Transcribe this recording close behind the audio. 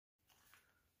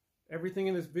Everything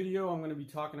in this video I'm going to be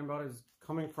talking about is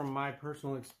coming from my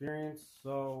personal experience,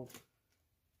 so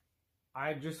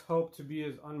I just hope to be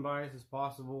as unbiased as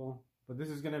possible, but this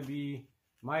is going to be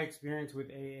my experience with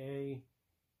AA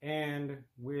and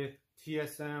with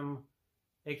TSM,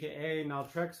 aka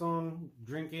Naltrexone,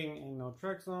 drinking and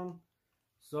Naltrexone.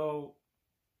 So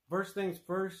first things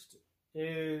first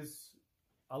is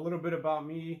a little bit about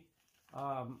me.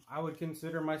 I would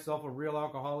consider myself a real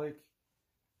alcoholic.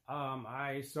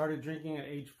 I started drinking at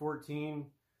age 14.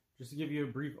 Just to give you a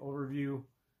brief overview,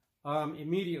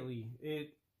 immediately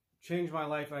it changed my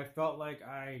life. I felt like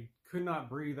I could not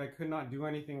breathe. I could not do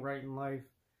anything right in life.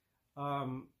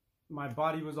 My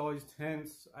body was always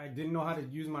tense. I didn't know how to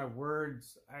use my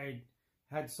words. I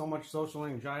had so much social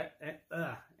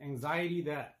anxiety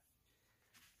that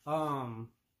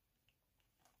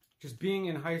just being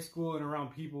in high school and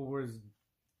around people was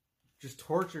just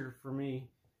torture for me.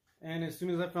 And as soon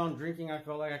as I found drinking, I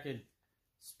felt like I could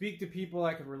speak to people,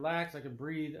 I could relax, I could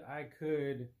breathe,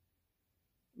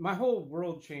 my whole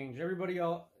world changed. Everybody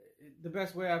else, the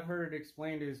best way I've heard it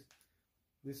explained is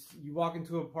this: you walk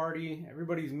into a party,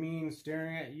 everybody's mean,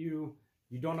 staring at you,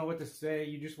 you don't know what to say,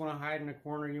 you just want to hide in a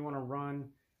corner, you want to run.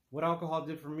 What alcohol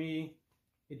did for me,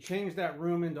 it changed that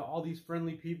room into all these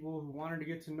friendly people who wanted to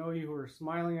get to know you, who were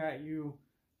smiling at you,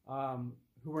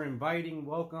 who were inviting,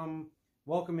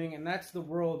 welcoming, and that's the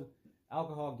world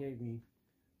alcohol gave me.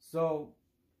 So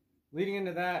leading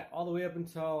into that, all the way up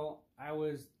until I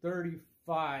was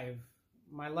 35,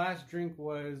 my last drink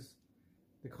was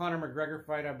the Conor McGregor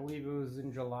fight. I believe it was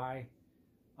in July.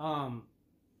 All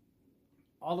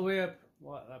the way up,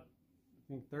 I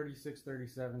think 36,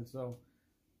 37. So,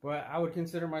 but I would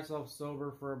consider myself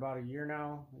sober for about a year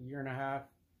now, a year and a half.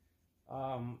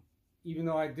 Even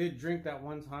though I did drink that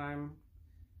one time,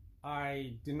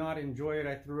 I did not enjoy it.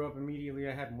 I threw up immediately.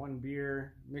 I had one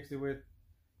beer, mixed it with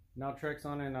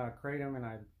Naltrexone and kratom, and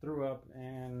I threw up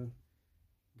and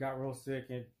got real sick.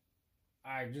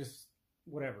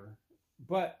 Whatever.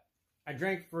 But I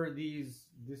drank for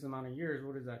this amount of years.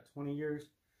 What is that? 20 years?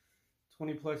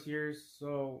 20 plus years.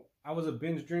 So I was a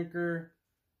binge drinker.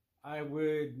 I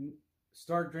would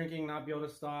start drinking, not be able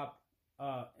to stop.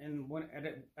 And when at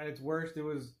its worst, it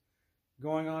was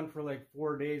going on for like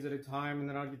 4 days at a time, and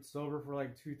then I'd get sober for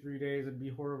like 2-3 days. I'd be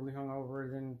horribly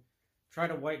hungover, then try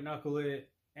to white knuckle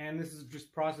it, and this is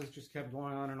just process just kept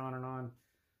going on and on and on.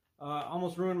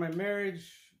 Almost ruined my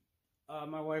marriage.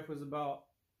 My wife was about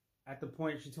at the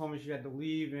point she told me she had to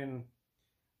leave, and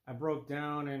I broke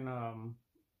down and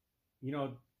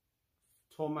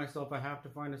told myself I have to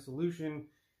find a solution.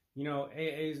 AA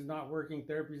is not working,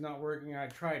 therapy's not working. I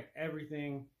tried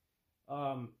everything.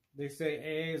 They say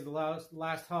AA is the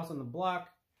last house on the block.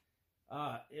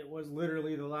 It was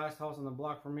literally the last house on the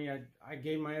block for me. I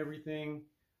gave my everything.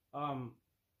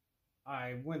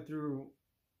 I went through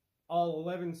all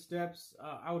 11 steps.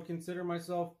 I would consider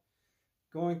myself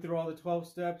going through all the 12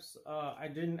 steps. I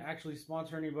didn't actually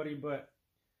sponsor anybody, but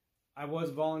I was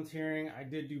volunteering. I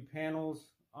did do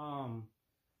panels.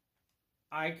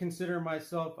 I consider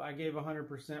myself, I gave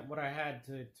 100% what I had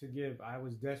to give. I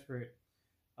was desperate.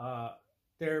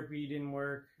 Therapy didn't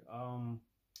work.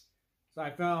 So I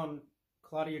found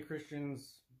Claudia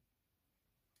Christian's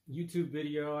YouTube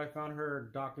video. I found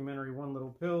her documentary, One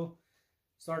Little Pill.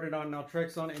 Started on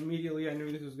Naltrexone. Immediately I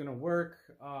knew this was going to work.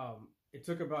 It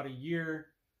took about a year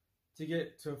to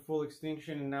get to full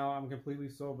extinction, and now I'm completely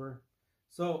sober.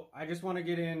 So I just want to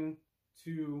get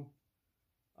into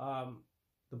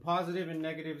the positive and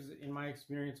negatives in my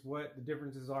experience, what the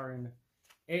differences are in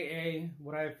AA,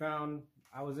 what I have found.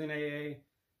 I was in AA.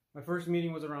 My first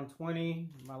meeting was around 20.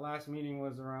 My last meeting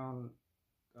was around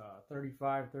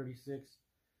 35, 36.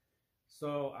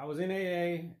 So I was in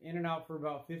AA, in and out for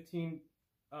about 16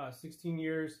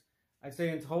 years. I'd say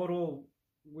in total,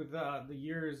 with the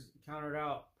years counted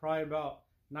out, probably about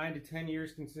 9 to 10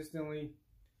 years consistently.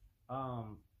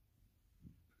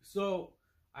 So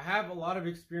I have a lot of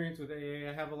experience with AA.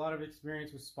 I have a lot of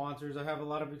experience with sponsors. I have a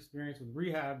lot of experience with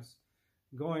rehabs,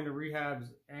 going to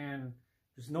rehabs, and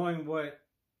just knowing what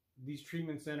these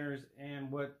treatment centers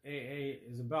and what AA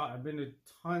is about. I've been to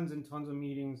tons and tons of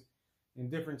meetings in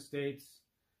different states,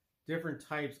 different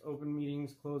types, open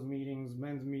meetings, closed meetings,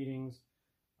 men's meetings,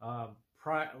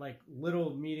 like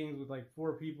little meetings with like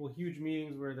 4 people, huge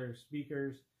meetings where there's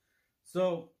speakers.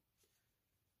 So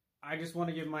I just want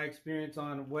to give my experience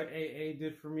on what AA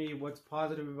did for me, what's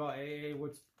positive about AA,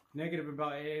 what's negative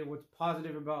about AA, what's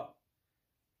positive about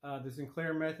the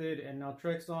Sinclair Method and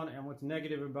Naltrexone, and what's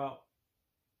negative about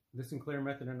the Sinclair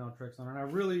Method and Naltrexone. And I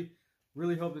really,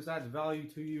 really hope this adds value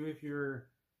to you if you're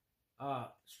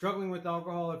struggling with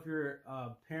alcohol, if you're a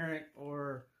parent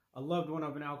or a loved one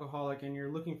of an alcoholic and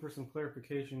you're looking for some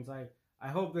clarifications, I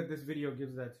hope that this video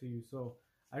gives that to you. So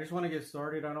I just want to get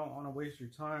started. I don't want to waste your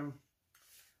time.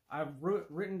 I've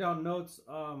written down notes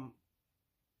on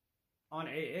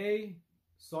AA,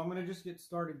 so I'm going to just get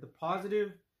started. The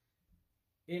positive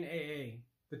in AA.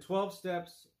 The 12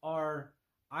 steps are,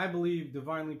 I believe,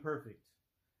 divinely perfect.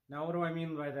 Now, what do I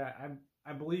mean by that?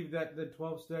 I believe that the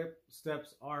 12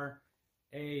 steps are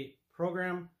a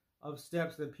program of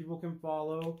steps that people can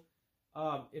follow.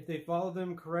 If they follow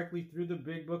them correctly through the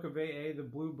big book of AA, the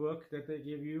blue book that they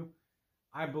give you,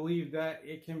 I believe that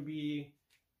it can be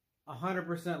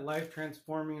 100% life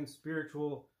transforming and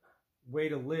spiritual way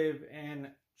to live and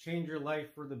change your life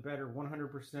for the better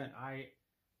 100%. I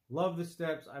love the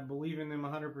steps. I believe in them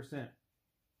 100%.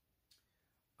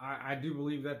 I do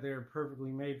believe that they're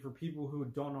perfectly made for people who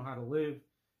don't know how to live,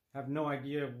 have no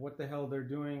idea of what the hell they're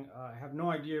doing, have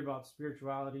no idea about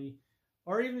spirituality,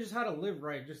 or even just how to live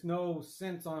right, just no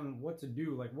sense on what to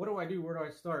do. Like, what do I do? Where do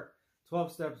I start?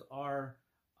 12 steps are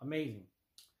amazing.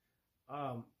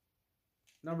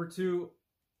 Number two,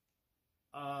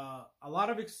 a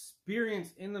lot of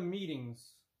experience in the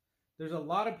meetings. There's a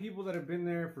lot of people that have been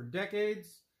there for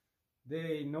decades.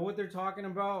 They know what they're talking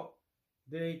about.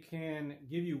 They can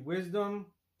give you wisdom.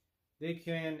 They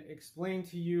can explain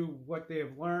to you what they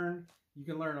have learned. You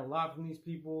can learn a lot from these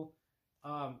people.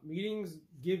 Meetings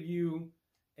give you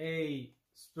a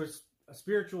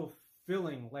spiritual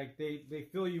feeling, like they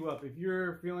fill you up. If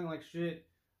you're feeling like shit,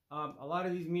 a lot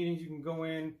of these meetings you can go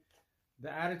in,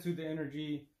 the attitude, the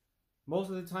energy, most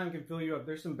of the time can fill you up.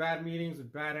 There's some bad meetings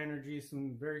with bad energy,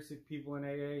 some very sick people in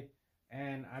AA,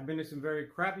 and I've been to some very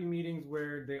crappy meetings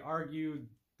where they argue.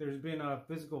 There's been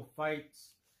physical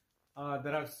fights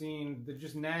that I've seen. They're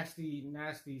just nasty,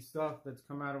 nasty stuff that's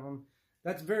come out of them.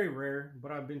 That's very rare,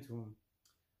 but I've been to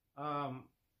them.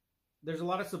 There's a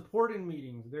lot of support in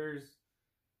meetings. There's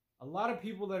a lot of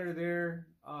people that are there.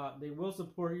 They will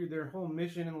support you. Their whole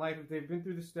mission in life, if they've been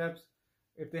through the steps,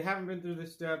 if they haven't been through the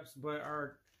steps, but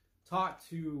are taught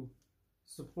to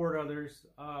support others,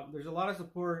 there's a lot of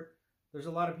support. There's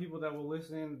a lot of people that will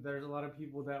listen. There's a lot of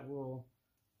people that will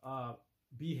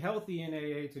be healthy in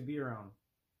AA to be around.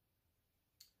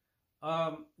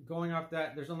 Going off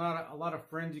that, there's a lot of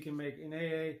friends you can make in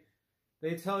AA.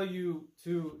 They tell you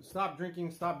to stop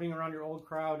drinking, stop being around your old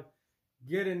crowd,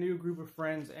 get a new group of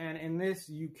friends, and in this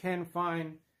you can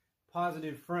find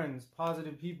positive friends,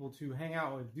 positive people to hang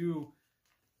out with, do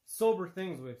sober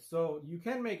things with. So you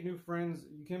can make new friends,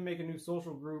 you can make a new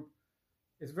social group.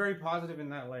 It's very positive in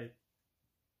that light.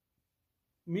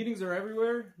 Meetings are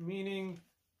everywhere, meaning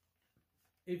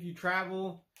if you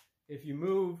travel, if you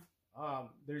move,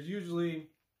 there's usually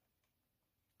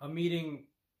a meeting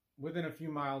within a few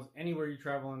miles anywhere you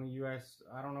travel in the U.S.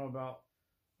 I don't know about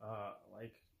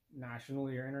like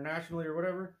nationally or internationally or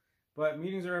whatever, but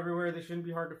meetings are everywhere. They shouldn't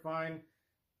be hard to find.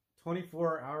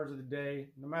 24 hours of the day,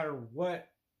 no matter what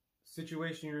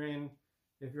situation you're in.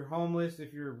 If you're homeless,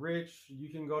 if you're rich, you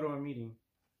can go to a meeting.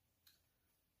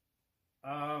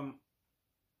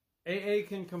 AA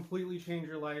can completely change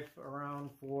your life around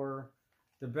for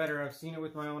the better. I've seen it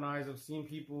with my own eyes. I've seen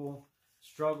people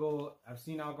struggle. I've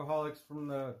seen alcoholics from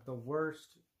the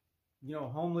worst,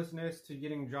 homelessness to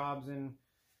getting jobs and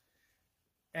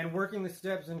working the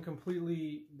steps, and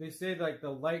completely, they say like the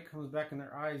light comes back in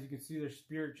their eyes. You can see their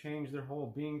spirit change, their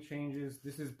whole being changes.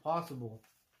 This is possible.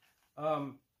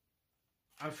 I'm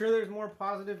sure there's more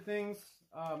positive things.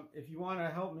 If you want to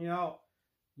help me out,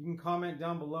 you can comment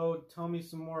down below. Tell me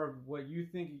some more of what you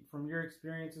think from your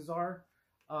experiences are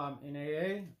in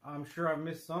AA. I'm sure I've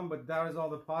missed some, but that is all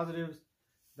the positives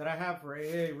that I have for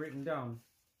AA written down.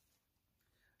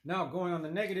 Now, going on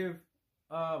the negative,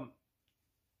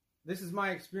 this is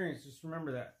my experience. Just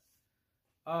remember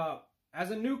that.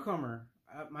 As a newcomer,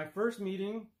 at my first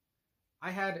meeting, I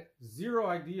had zero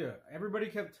idea. Everybody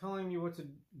kept telling me what to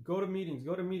go to meetings,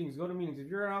 go to meetings, go to meetings. If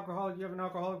you're an alcoholic, you have an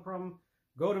alcoholic problem,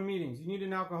 go to meetings. You need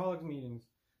an alcoholic meetings.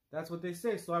 That's what they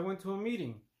say. So I went to a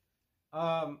meeting.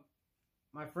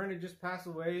 My friend had just passed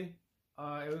away.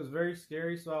 It was very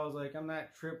scary. So I was like, I'm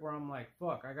that trip where I'm like,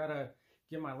 fuck, I gotta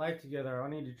get my life together. I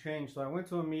need to change. So I went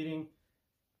to a meeting.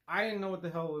 I didn't know what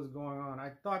the hell was going on. I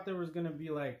thought there was gonna be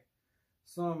like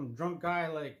some drunk guy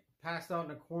like passed out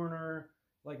in a corner,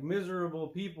 like miserable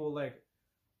people, like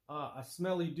a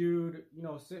smelly dude,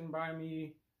 sitting by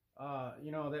me,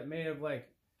 that may have like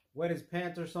wet his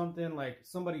pants or something, like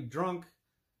somebody drunk,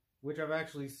 which I've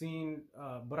actually seen.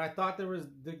 But I thought there was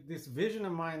this vision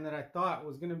of mine that I thought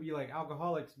was going to be like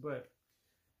alcoholics, but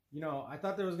I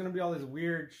thought there was going to be all this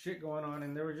weird shit going on,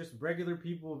 and there were just regular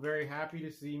people very happy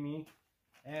to see me.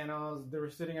 And they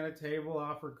were sitting at a table,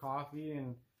 offered coffee,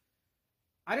 and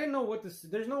I didn't know what to.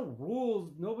 There's no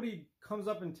rules. Nobody comes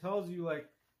up and tells you like,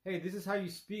 hey, this is how you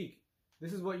speak.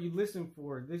 This is what you listen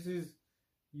for. This is,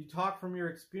 you talk from your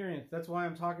experience. That's why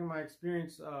I'm talking my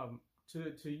experience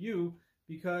to you,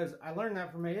 because I learned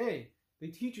that from AA. They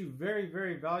teach you very,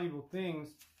 very valuable things.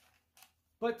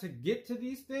 But to get to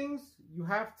these things, you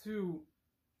have to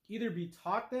either be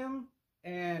taught them,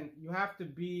 and you have to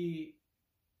be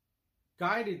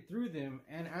guided through them.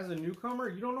 And as a newcomer,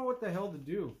 you don't know what the hell to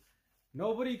do.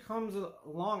 Nobody comes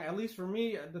along, at least for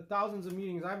me, the thousands of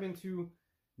meetings I've been to,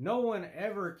 no one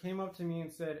ever came up to me and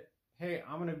said, hey,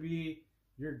 I'm going to be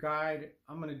your guide.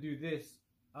 I'm going to do this.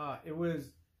 It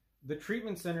was the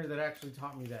treatment center that actually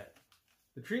taught me that.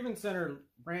 The treatment center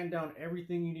ran down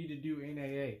everything you need to do in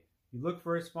AA. You look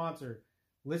for a sponsor,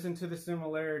 listen to the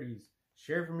similarities,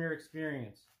 share from your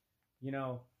experience, you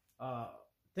know,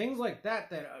 things like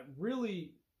that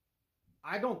really,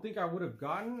 I don't think I would have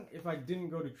gotten if I didn't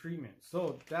go to treatment.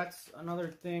 So that's another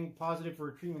thing positive for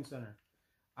a treatment center.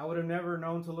 I would have never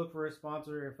known to look for a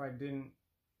sponsor if I didn't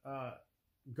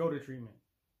go to treatment.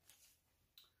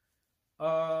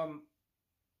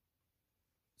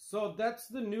 So that's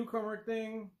the newcomer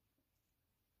thing.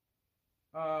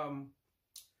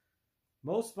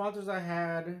 Most sponsors I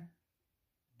had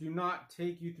do not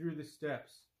take you through the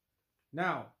steps.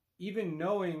 Now, even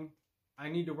knowing I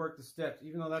need to work the steps,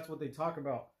 even though that's what they talk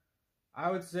about,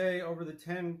 I would say over the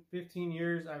 10, 15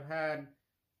 years, I've had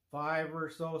 5 or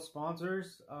so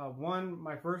sponsors.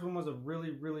 My first one was a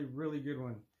really, really, really good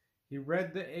one. He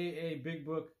read the AA Big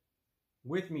Book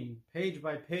with me, page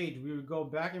by page. We would go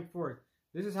back and forth.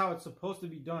 This is how it's supposed to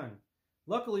be done.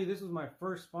 Luckily, this was my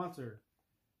first sponsor.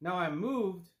 Now I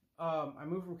moved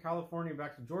from California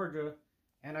back to Georgia,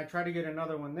 and I tried to get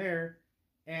another one there,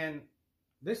 and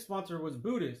this sponsor was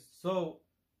Buddhist. So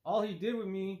all he did with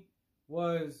me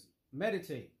was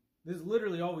meditate. This is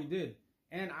literally all we did.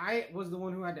 And I was the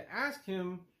one who had to ask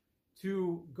him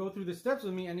to go through the steps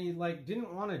with me, and he like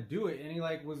didn't want to do it, and he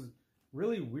like was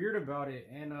really weird about it.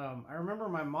 And I remember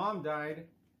my mom died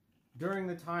during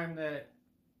the time that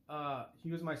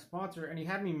he was my sponsor, and he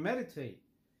had me meditate.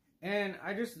 And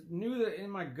I just knew that in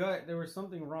my gut there was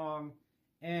something wrong.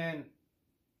 And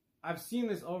I've seen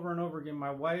this over and over again. My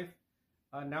wife,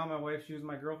 now my wife, she was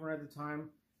my girlfriend at the time,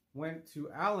 went to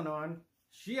Al-Anon.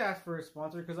 She asked for a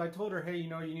sponsor because I told her, hey, you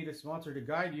know, you need a sponsor to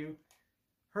guide you.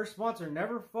 Her sponsor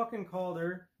never fucking called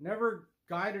her, never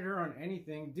guided her on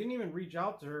anything, didn't even reach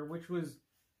out to her, which was,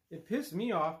 it pissed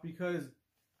me off because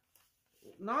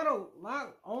not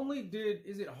only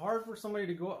is it hard for somebody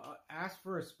to go ask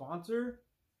for a sponsor,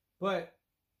 but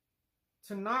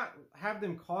to not have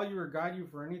them call you or guide you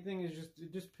for anything is just,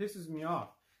 it just pisses me off,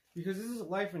 because this is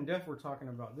life and death we're talking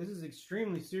about. This is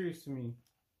extremely serious to me.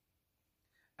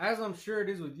 As I'm sure it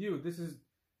is with you, this is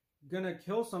gonna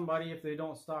kill somebody if they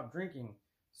don't stop drinking.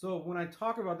 So when I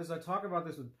talk about this, I talk about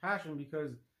this with passion,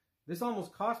 because this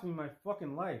almost cost me my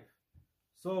fucking life.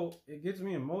 So it gets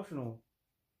me emotional.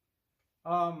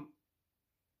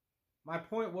 My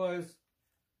point was,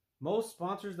 most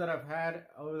sponsors that I've had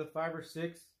over the 5 or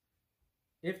 6,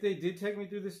 if they did take me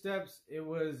through the steps, it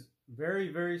was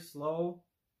very, very slow.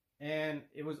 And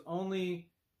it was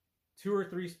only 2 or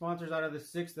 3 sponsors out of the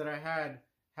 6 that I had.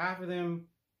 Half of them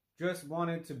just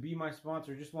wanted to be my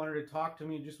sponsor, just wanted to talk to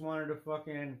me, just wanted to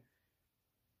fucking...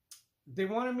 They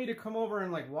wanted me to come over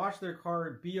and like wash their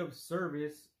car, be of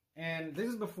service. And this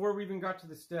is before we even got to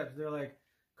the steps. They're like,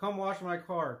 come wash my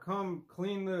car, come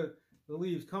clean the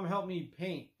leaves, come help me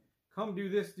paint, come do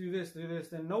this, do this, do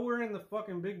this. And nowhere in the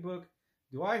fucking big book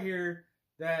do I hear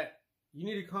that you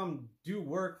need to come do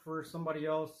work for somebody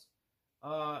else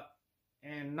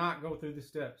and not go through the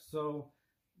steps. So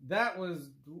that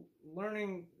was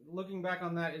looking back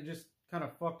on that, it just kind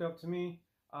of fucked up to me.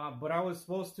 But I was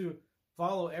supposed to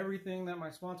follow everything that my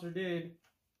sponsor did.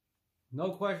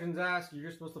 No questions asked. You're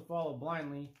just supposed to follow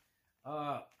blindly.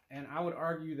 And I would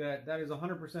argue that that is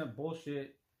 100%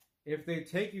 bullshit. If they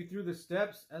take you through the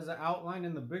steps as outlined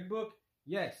in the big book,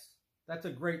 yes, that's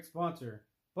a great sponsor.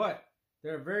 But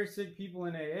there are very sick people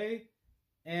in AA,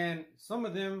 and some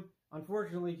of them,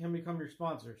 unfortunately, can become your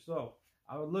sponsor. So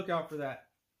I would look out for that.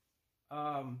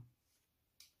 AA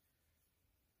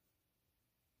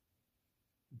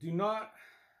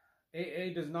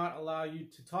does not allow you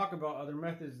to talk about other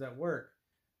methods that work.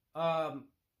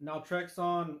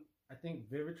 Naltrexone, I think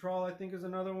Vivitrol, I think is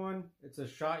another one. It's a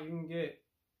shot you can get.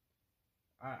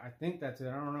 I think that's it.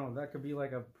 I don't know. That could be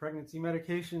like a pregnancy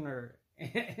medication or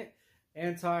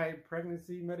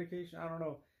anti-pregnancy medication. I don't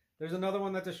know. There's another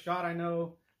one that's a shot, I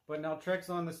know. But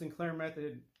Naltrexone, the Sinclair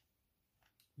Method,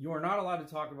 you are not allowed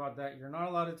to talk about that. You're not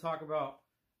allowed to talk about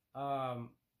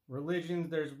religions.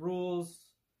 There's rules.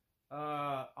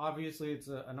 Obviously, it's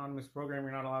an anonymous program.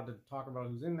 You're not allowed to talk about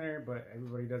who's in there, but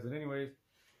everybody does it anyways.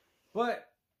 But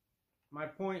my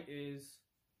point is,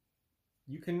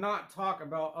 you cannot talk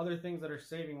about other things that are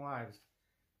saving lives.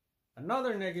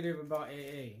 Another negative about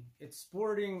AA, it's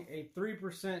sporting a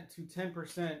 3% to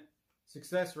 10%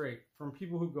 success rate from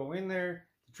people who go in there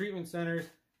to treatment centers.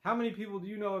 How many people do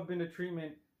you know have been to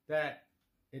treatment that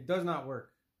it does not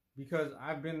work? Because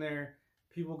I've been there.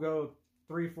 People go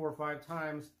 3, 4, 5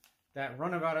 times that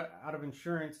run out of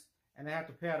insurance, and they have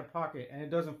to pay out of pocket, and it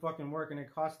doesn't fucking work, and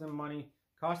it costs them money,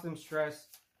 costs them stress,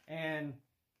 and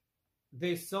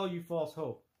they sell you false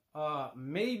hope.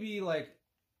 Maybe like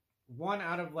 1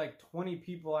 out of like 20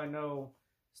 people I know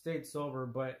stayed sober,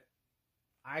 but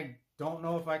I don't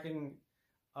know if I can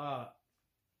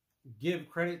give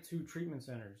credit to treatment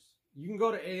centers. You can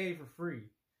go to AA for free.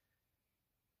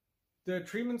 The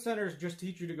treatment centers just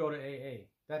teach you to go to AA.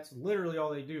 That's literally all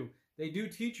they do. They do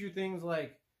teach you things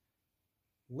like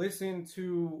listen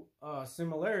to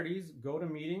similarities, go to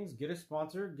meetings, get a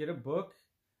sponsor, get a book.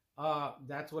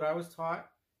 That's what I was taught.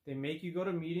 They make you go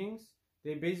to meetings.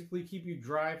 They basically keep you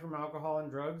dry from alcohol and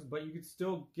drugs, but you could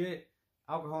still get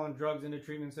alcohol and drugs into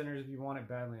treatment centers if you want it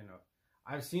badly enough.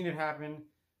 I've seen it happen.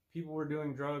 People were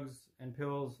doing drugs and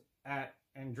pills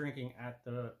and drinking at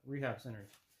the rehab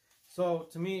centers. So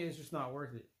to me, it's just not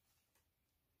worth it.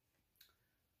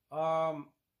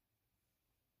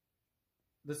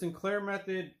 The Sinclair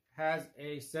Method has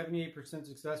a 78%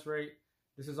 success rate.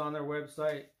 This is on their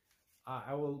website.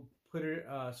 I will put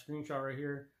a screenshot right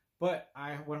here. But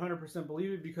I 100%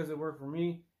 believe it because it worked for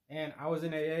me. And I was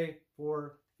in AA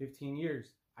for 15 years.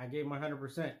 I gave my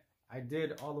 100%. I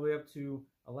did all the way up to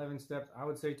 11 steps. I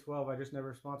would say 12. I just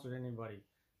never sponsored anybody.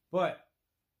 But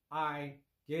I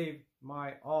gave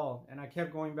my all. And I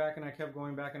kept going back and I kept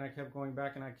going back and I kept going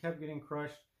back and I kept getting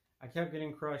crushed. I kept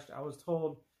getting crushed. I was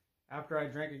told after I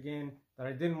drank again that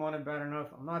I didn't want it bad enough.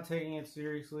 I'm not taking it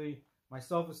seriously. My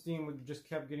self-esteem just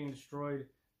kept getting destroyed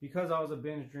because I was a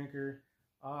binge drinker.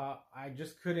 I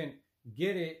just couldn't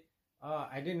get it.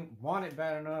 I didn't want it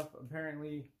bad enough,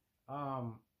 apparently.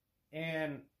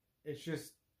 And it's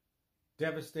just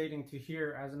devastating to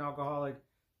hear as an alcoholic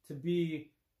to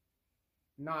be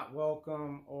not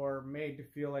welcome or made to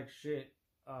feel like shit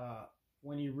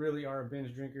when you really are a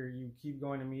binge drinker. You keep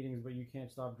going to meetings, but you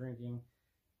can't stop drinking.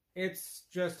 It's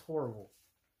just horrible.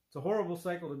 It's a horrible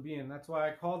cycle to be in. That's why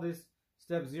I call this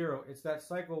step 0. It's that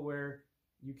cycle where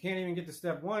you can't even get to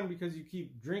step 1 because you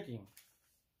keep drinking.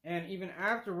 And even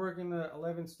after working the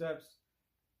 11 steps,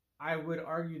 I would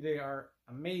argue they are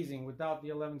amazing. Without the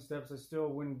 11 steps, I still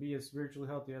wouldn't be as spiritually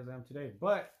healthy as I am today.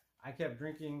 But I kept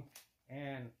drinking,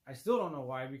 and I still don't know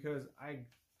why, because I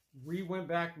went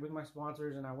back with my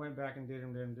sponsors, and I went back and did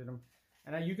them.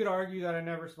 And you could argue that I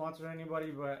never sponsored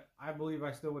anybody, but I believe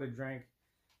I still would have drank.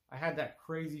 I had that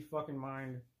crazy fucking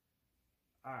mind.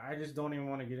 I just don't even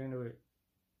want to get into it.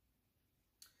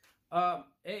 AA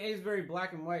is very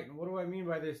black and white. And what do I mean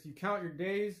by this? You count your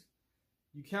days.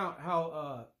 You count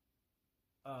how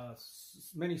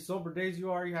many sober days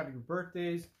you are. You have your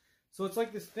birthdays. So it's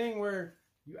like this thing where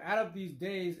you add up these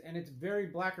days and it's very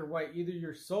black or white. Either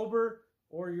you're sober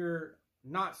or you're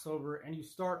not sober and you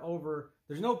start over.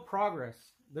 There's no progress.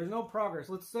 There's no progress.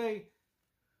 Let's say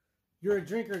you're a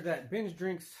drinker that binge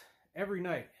drinks every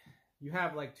night. You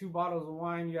have like 2 bottles of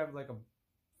wine. You have like a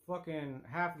fucking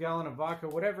half gallon of vodka,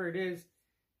 whatever it is,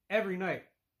 every night.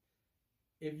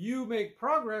 If you make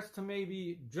progress to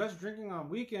maybe just drinking on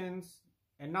weekends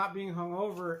and not being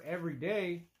hungover every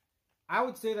day, I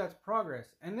would say that's progress.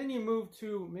 And then you move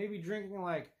to maybe drinking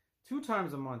like 2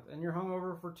 times a month and you're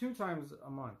hungover for 2 times a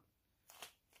month.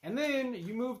 And then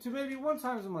you move to maybe 1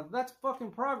 time a month. That's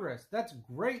fucking progress. That's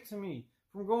great to me.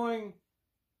 From going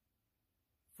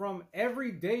from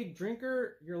everyday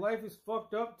drinker, your life is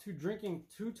fucked up, to drinking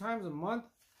 2 times a month,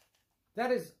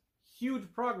 that is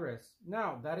huge progress.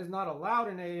 Now, that is not allowed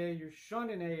in AA. You're shunned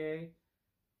in AA.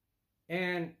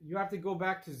 And you have to go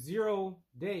back to 0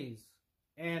 days.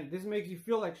 And this makes you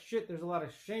feel like shit. There's a lot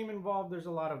of shame involved. There's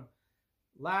a lot of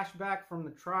lashback from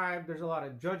the tribe. There's a lot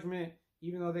of judgment.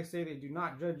 Even though they say they do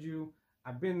not judge you.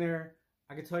 I've been there.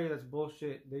 I can tell you that's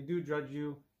bullshit. They do judge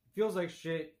you. It feels like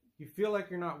shit. You feel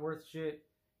like you're not worth shit.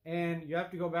 And you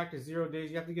have to go back to 0 days.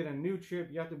 You have to get a new chip.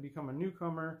 You have to become a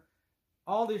newcomer.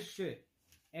 All this shit.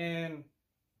 And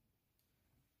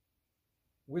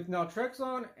with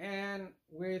Naltrexone and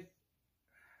with...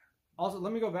 Also,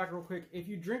 let me go back real quick. If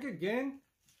you drink again,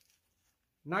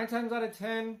 9 times out of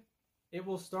 10, it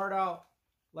will start out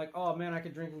like, oh man, I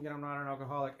could drink again. I'm not an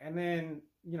alcoholic. And then,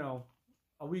 you know,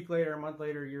 a week later, a month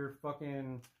later, you're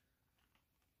fucking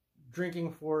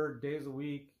drinking 4 days a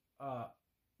week.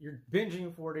 you're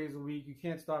binging 4 days a week. You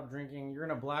can't stop drinking. You're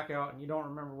in a blackout and you don't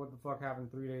remember what the fuck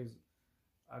happened 3 days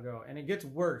ago. And it gets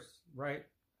worse, right?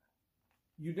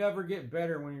 You never get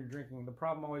better when you're drinking. The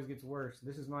problem always gets worse.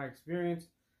 This is my experience.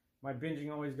 My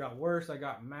binging always got worse. I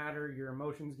got madder. Your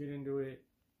emotions get into it.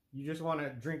 You just want to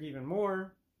drink even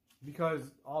more because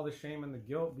all the shame and the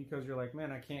guilt, because you're like,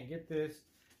 man, I can't get this.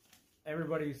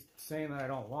 Everybody's saying that I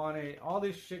don't want it. All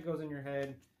this shit goes in your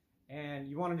head and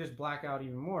you want to just black out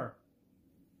even more.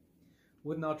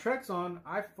 With Naltrexone,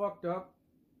 I fucked up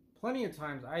plenty of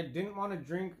times. I didn't want to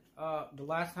drink the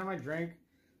last time I drank,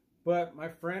 but my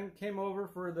friend came over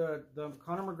for the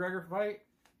Conor McGregor fight,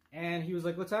 and he was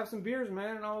like, let's have some beers,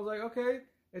 man. And I was like, okay,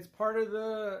 it's part of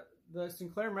the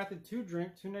Sinclair Method to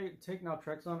drink, to take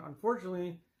Naltrexone.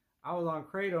 Unfortunately, I was on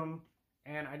Kratom,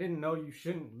 and I didn't know you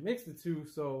shouldn't mix the two,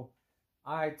 so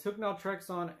I took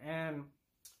Naltrexone, and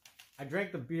I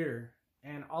drank the beer,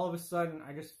 and all of a sudden,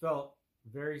 I just felt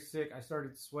very sick. I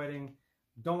started sweating.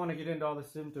 Don't want to get into all the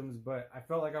symptoms, but I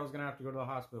felt like I was going to have to go to the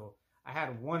hospital. I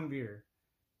had one beer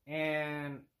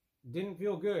and didn't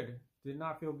feel good. Did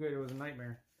not feel good. It was a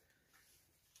nightmare.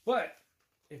 But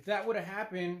if that would have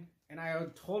happened and I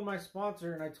had told my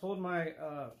sponsor and I told my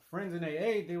friends in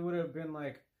AA, they would have been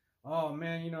like, oh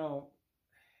man, you know,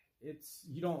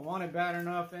 you don't want it bad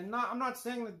enough. And I'm not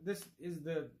saying that this is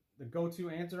the go-to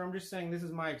answer. I'm just saying this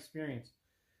is my experience.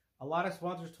 A lot of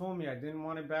sponsors told me I didn't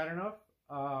want it bad enough.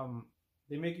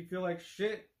 They make you feel like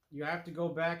shit. You have to go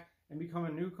back and become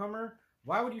a newcomer.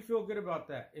 Why would you feel good about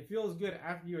that? It feels good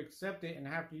after you accept it and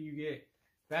after you get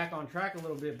back on track a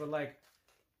little bit. But like,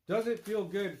 does it feel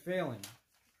good failing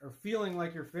or feeling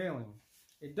like you're failing?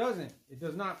 It doesn't. It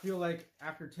does not feel like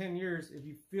after 10 years, if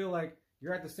you feel like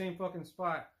you're at the same fucking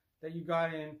spot that you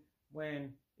got in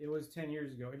when it was 10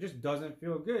 years ago. It just doesn't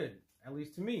feel good, at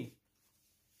least to me.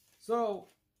 So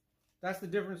that's the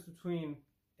difference between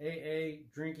AA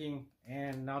drinking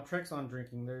and Naltrexone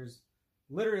drinking. There's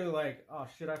literally like, oh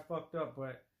shit, I fucked up,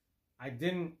 but I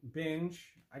didn't binge.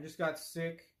 I just got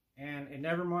sick, and it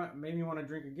never made me want to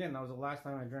drink again. That was the last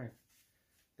time I drank.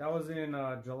 That was in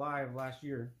July of last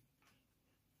year.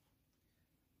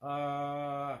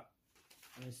 Let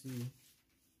me see.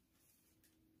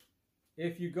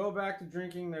 If you go back to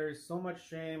drinking, there is so much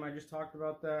shame. I just talked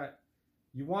about that.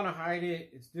 You want to hide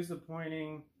it. It's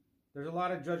disappointing. There's a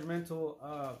lot of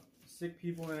judgmental, sick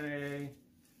people in AA.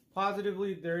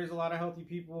 Positively, there is a lot of healthy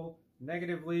people.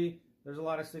 Negatively, there's a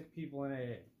lot of sick people in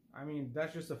AA. I mean,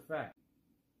 that's just a fact.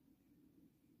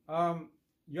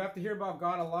 You have to hear about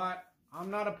God a lot.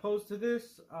 I'm not opposed to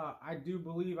this. I do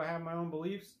believe I have my own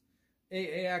beliefs.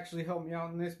 AA actually helped me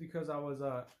out in this because I was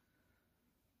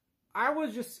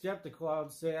just skeptical, I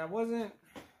would say. I wasn't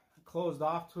closed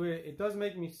off to it. It does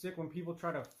make me sick when people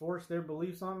try to force their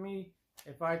beliefs on me.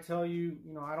 If I tell you,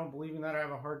 you know, I don't believe in that, I have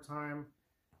a hard time,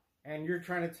 and you're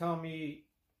trying to tell me,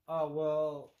 oh,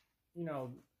 well, you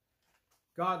know,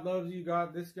 God loves you,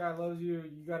 this guy loves you,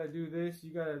 you got to do this,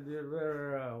 you got to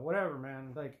do whatever,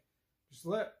 man. Like, just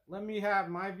let me have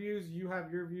my views, you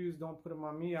have your views, don't put them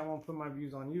on me, I won't put my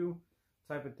views on you,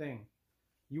 type of thing.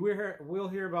 You will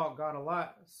hear about God a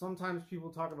lot. Sometimes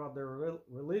people talk about their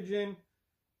religion.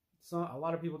 A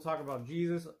lot of people talk about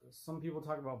Jesus. Some people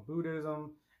talk about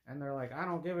Buddhism. And they're like, I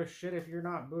don't give a shit if you're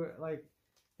not Buddha. Like,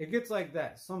 it gets like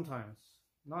that sometimes.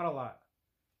 Not a lot.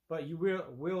 But you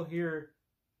will hear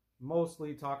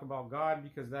mostly talk about God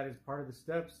because that is part of the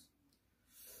steps.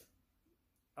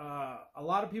 A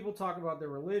lot of people talk about their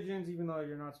religions even though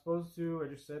you're not supposed to.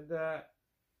 I just said that.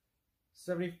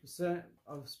 70%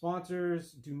 of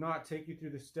sponsors do not take you through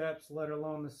the steps, let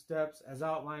alone the steps as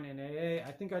outlined in AA.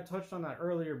 I think I touched on that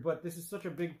earlier, but this is such a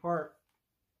big part.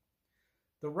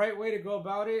 The right way to go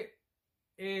about it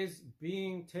is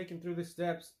being taken through the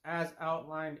steps as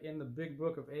outlined in the big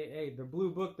book of AA. The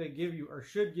blue book they give you, or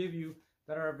should give you,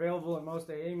 that are available at most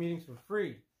AA meetings for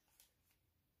free.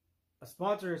 A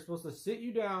sponsor is supposed to sit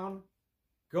you down,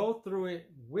 go through it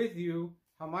with you,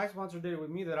 how my sponsor did it with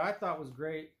me that I thought was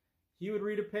great. He would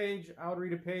read a page, I would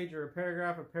read a page, or a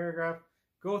paragraph,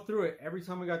 go through it. Every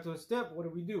time we got to a step, what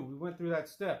did we do? We went through that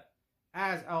step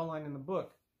as outlined in the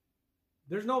book.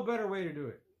 There's no better way to do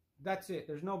it. That's it.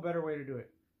 There's no better way to do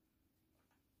it.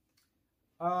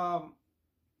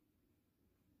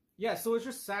 Yeah, so it's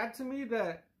just sad to me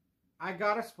that I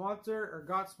got a sponsor or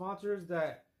got sponsors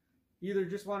that either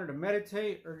just wanted to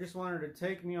meditate or just wanted to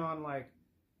take me on like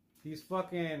these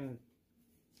fucking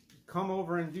come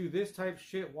over and do this type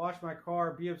shit, wash my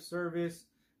car, be of service,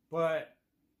 but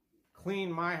clean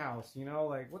my house, you know?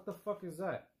 Like, what the fuck is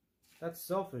that? That's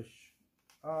selfish.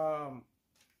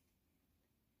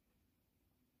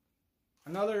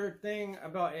 Another thing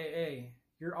about AA,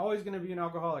 you're always going to be an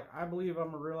alcoholic. I believe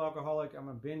I'm a real alcoholic. I'm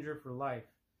a binger for life.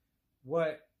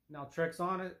 What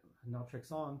Naltrexone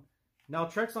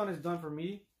has done for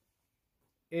me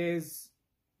is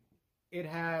it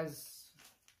has,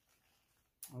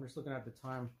 I'm just looking at the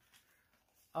time.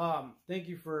 Thank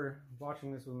you for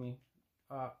watching this with me.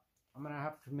 I'm going to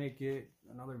have to make it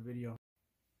another video.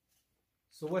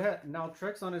 So what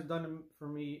Naltrexone has done for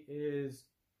me is,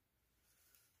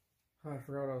 I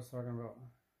forgot what I was talking about.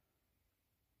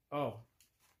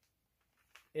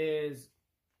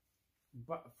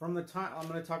 But from the time, I'm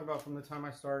going to talk about from the time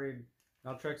I started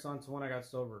Naltrexone to when I got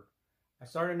sober. I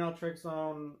started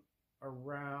Naltrexone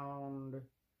around,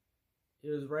 it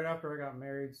was right after I got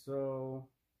married, so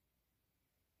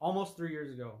almost 3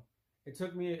 years ago. It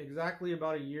took me exactly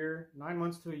about a year, 9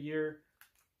 months to a year,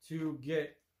 to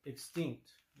get extinct,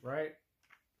 right?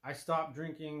 I stopped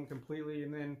drinking completely,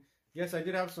 and then, yes, I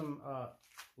did have some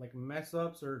like mess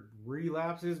ups or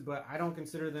relapses, but I don't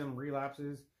consider them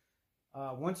relapses.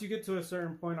 Once you get to a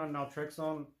certain point on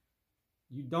Naltrexone,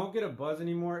 you don't get a buzz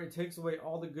anymore. It takes away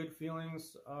all the good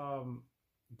feelings,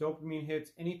 dopamine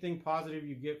hits, anything positive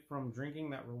you get from drinking,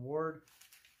 that reward,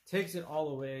 takes it all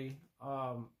away.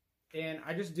 And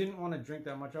I just didn't want to drink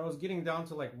that much. I was getting down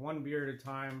to like 1 beer at a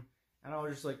time, and I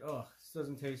was just like, ugh, this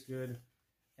doesn't taste good.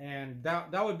 And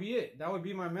that would be it. That would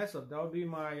be my mess up. That would be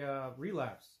my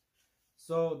relapse.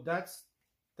 So that's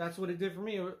what it did for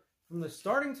me. From the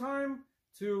starting time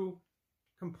to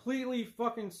completely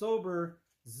fucking sober,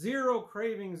 zero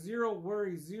craving, zero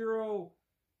worry, zero,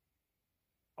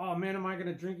 oh man, am I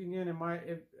gonna drink again?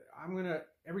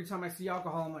 Every time I see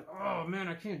alcohol, I'm like, oh man,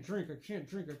 I can't drink.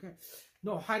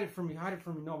 No, hide it from me.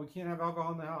 No, we can't have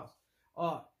alcohol in the house.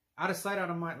 Out of sight, out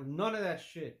of mind. None of that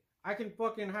shit. I can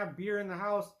fucking have beer in the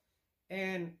house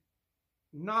and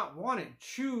not want it.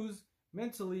 Choose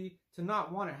mentally to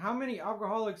not want it. How many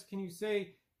alcoholics can you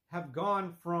say have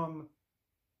gone from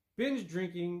binge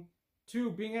drinking to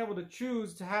being able to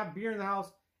choose to have beer in the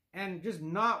house and just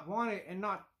not want it and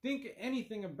not think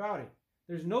anything about it?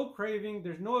 There's no craving.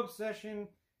 There's no obsession.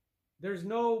 There's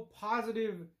no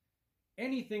positive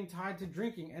anything tied to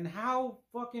drinking. And how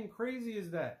fucking crazy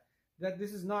is that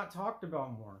this is not talked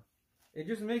about more? It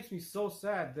just makes me so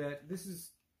sad that this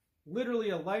is literally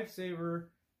a lifesaver,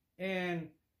 and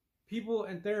people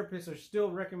and therapists are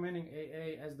still recommending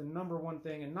AA as the #1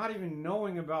 thing and not even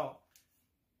knowing about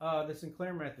the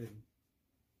Sinclair Method.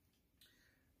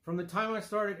 From the time I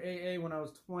started AA when I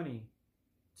was 20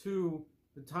 to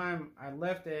the time I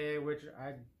left AA, which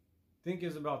I think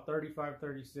is about 35,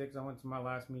 36, I went to my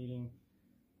last meeting.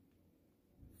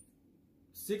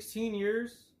 16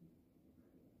 years,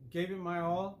 gave it my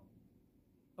all.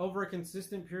 Over a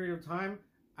consistent period of time,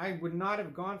 I would not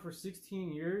have gone for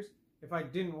 16 years if I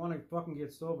didn't want to fucking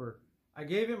get sober. I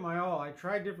gave it my all. I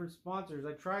tried different sponsors.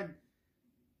 I tried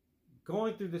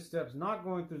going through the steps, not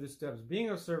going through the steps, being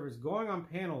of service, going on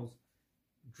panels,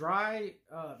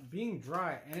 being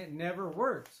dry, and it never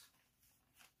worked.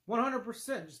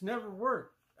 100%, just never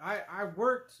worked. I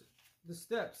worked the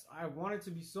steps. I wanted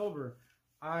to be sober.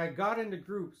 I got into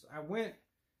groups. I went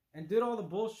and did all the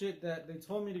bullshit that they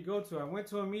told me to go to. I went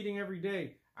to a meeting every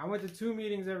day. I went to 2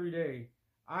 meetings every day.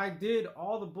 I did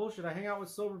all the bullshit. I hang out with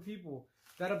sober people.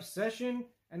 That obsession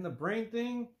and the brain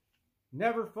thing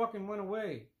never fucking went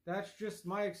away. That's just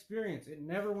my experience. It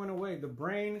never went away. The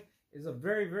brain is a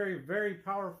very, very, very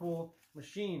powerful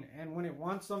machine. And when it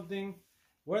wants something,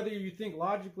 whether you think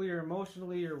logically or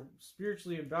emotionally or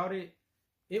spiritually about it,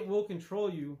 it will control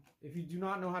you if you do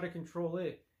not know how to control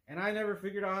it. And I never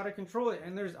figured out how to control it.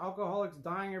 And there's alcoholics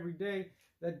dying every day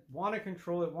that want to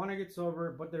control it, want to get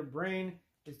sober, but their brain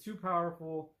is too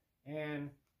powerful and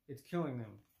it's killing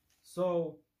them.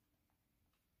 So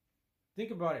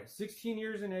think about it. 16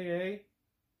 years in AA,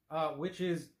 which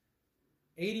is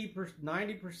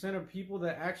 90% of people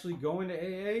that actually go into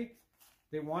AA,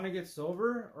 they want to get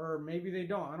sober, or maybe they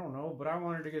don't. I don't know, but I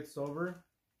wanted to get sober.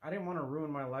 I didn't want to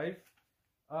ruin my life.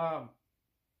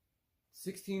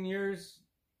 16 years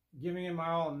giving it my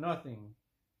all, nothing.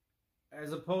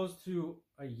 As opposed to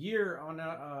a year on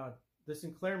the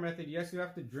Sinclair Method. Yes, you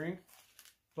have to drink,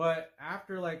 but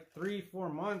after like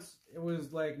 3-4 months, it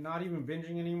was like not even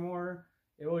binging anymore.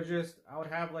 It was just, I would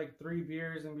have like 3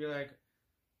 beers and be like,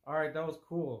 all right, that was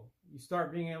cool. You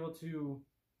start being able to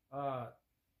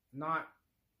not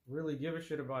really give a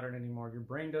shit about it anymore. Your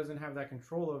brain doesn't have that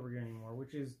control over you anymore,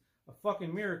 which is a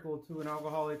fucking miracle to an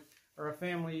alcoholic or a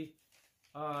family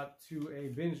to a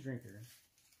binge drinker.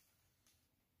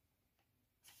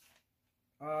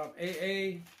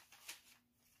 AA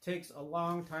takes a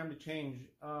long time to change.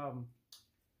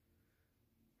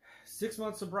 6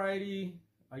 months sobriety,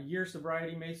 a year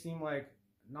sobriety may seem like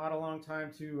not a long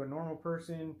time to a normal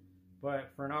person,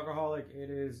 but for an alcoholic, it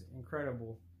is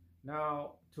incredible.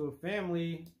 Now, to a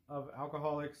family of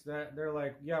alcoholics, that they're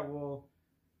like, yeah, well,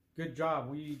 good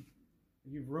job.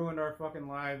 You've ruined our fucking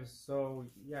lives. So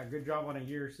yeah, good job on a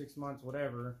year, 6 months,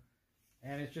 whatever.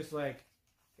 And it's just like,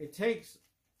 it takes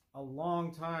a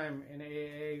long time in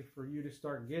AA for you to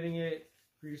start getting it,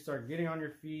 for you to start getting on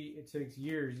your feet. It takes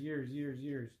years.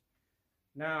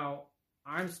 Now,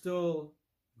 I'm still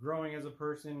growing as a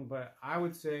person, but I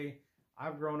would say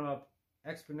I've grown up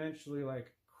exponentially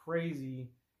like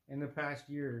crazy in the past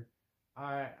year.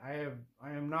 I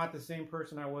am not the same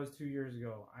person I was 2 years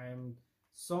ago. I am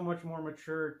so much more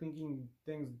mature, thinking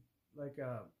things like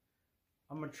a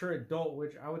mature adult,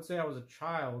 which I would say I was a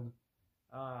child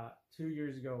 2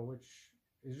 years ago, which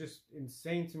is just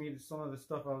insane to me, some of the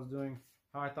stuff I was doing,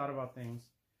 how I thought about things.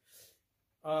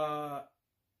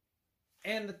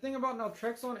 And the thing about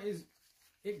Naltrexone is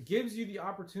it gives you the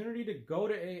opportunity to go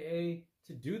to AA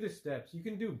to do the steps. You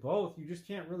can do both. You just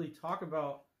can't really talk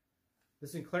about the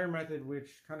Sinclair Method,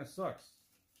 which kind of sucks.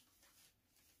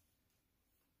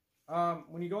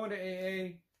 When you go into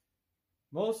AA,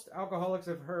 most alcoholics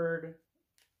have heard,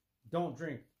 don't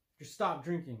drink. Just stop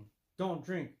drinking. Don't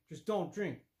drink. Just don't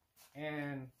drink.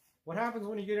 And what happens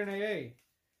when you get in AA?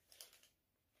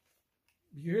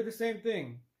 You hear the same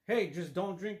thing. Hey, just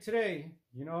don't drink today.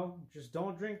 You know, just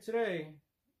don't drink today.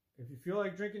 If you feel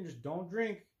like drinking, just don't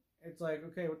drink. It's like,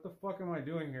 okay, what the fuck am I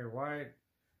doing here? Why?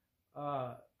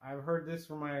 I've heard this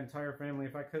from my entire family.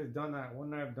 If I could have done that,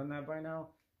 wouldn't I have done that by now?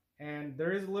 And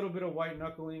there is a little bit of white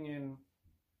knuckling in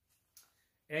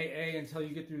AA until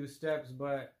you get through the steps,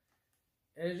 but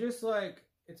it's just like,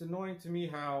 it's annoying to me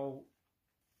how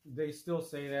they still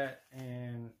say that,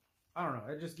 and I don't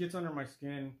know, it just gets under my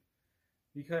skin,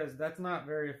 because that's not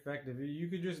very effective. If you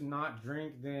could just not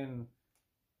drink, then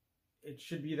it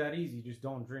should be that easy. Just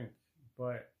don't drink.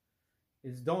 But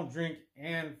it's don't drink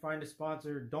and find a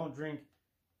sponsor. Don't drink.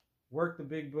 Work the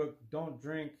big book. Don't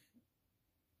drink.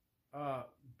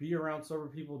 Be around sober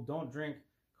people. Don't drink.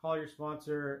 Call your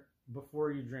sponsor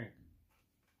before you drink,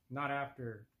 not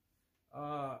after.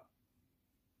 Now,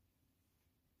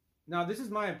 this is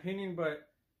my opinion, but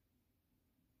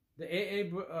the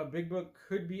AA Big Book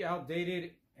could be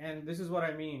outdated, and this is what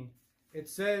I mean. It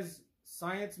says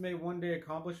science may one day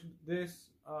accomplish this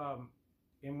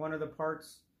in one of the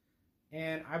parts,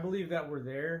 and I believe that we're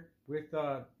there with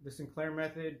the Sinclair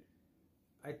Method.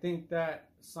 I think that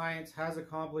science has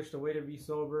accomplished a way to be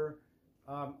sober.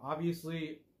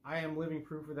 Obviously, I am living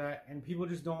proof of that, and people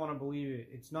just don't want to believe it.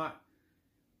 It's not,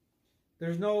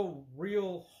 there's no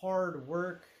real hard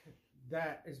work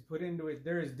that is put into it.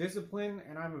 There is discipline,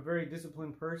 and I'm a very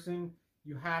disciplined person.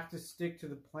 You have to stick to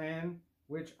the plan,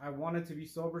 which I wanted to be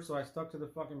sober, so I stuck to the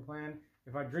fucking plan.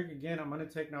 If I drink again, I'm going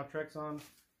to take Naltrexone.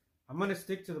 I'm going to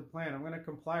stick to the plan. I'm going to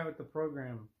comply with the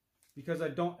program, because I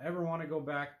don't ever want to go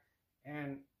back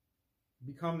and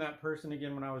become that person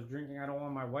again when I was drinking. I don't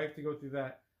want my wife to go through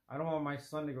that. I don't want my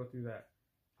son to go through that.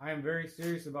 I am very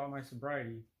serious about my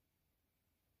sobriety.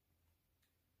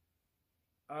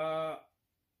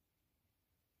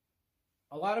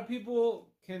 A lot of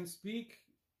people can speak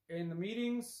in the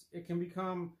meetings. It can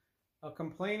become a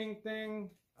complaining thing.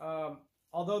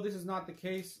 Although this is not the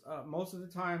case, most of the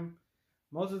time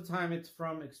it's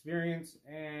from experience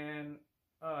and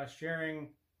sharing,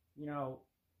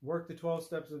 work the 12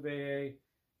 steps of AA.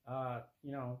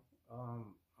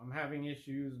 I'm having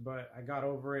issues, but I got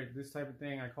over it, this type of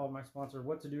thing. I called my sponsor,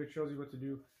 what to do. It shows you what to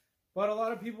do. But a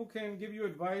lot of people can give you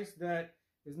advice that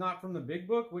is not from the big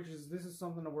book, this is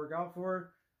something to work out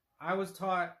for. I was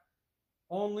taught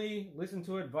only listen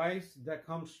to advice that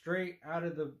comes straight out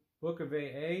of the book of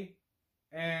AA.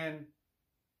 And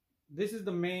this is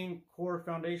the main core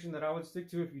foundation that I would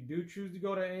stick to if you do choose to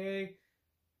go to AA.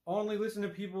 Only listen to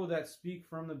people that speak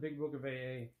from the big book of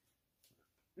AA.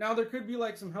 Now, there could be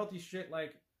like some healthy shit,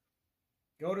 like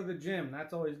go to the gym.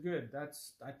 That's always good.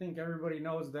 I think everybody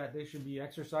knows that they should be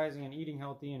exercising and eating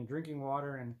healthy and drinking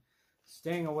water and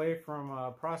staying away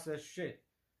from processed shit.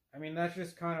 I mean, that's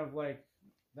just kind of like,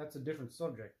 that's a different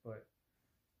subject, but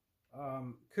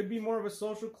could be more of a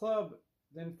social club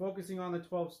than focusing on the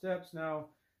 12 steps. Now,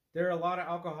 there are a lot of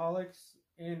alcoholics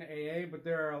in AA, but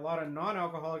there are a lot of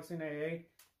non-alcoholics in AA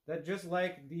that just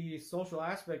like the social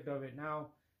aspect of it. Now,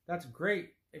 that's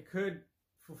great. It could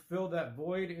fulfill that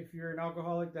void if you're an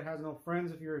alcoholic that has no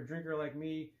friends. If you're a drinker like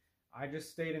me, I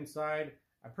just stayed inside.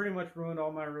 I pretty much ruined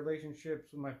all my relationships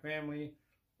with my family,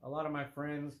 a lot of my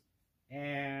friends,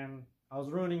 and I was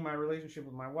ruining my relationship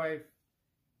with my wife,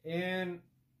 and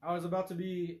I was about to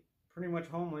be pretty much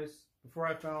homeless before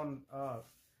I found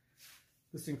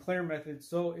the Sinclair Method.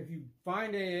 So if you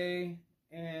find AA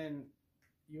and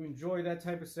you enjoy that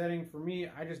type of setting, for me,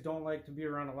 I just don't like to be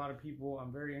around a lot of people.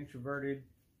 I'm very introverted.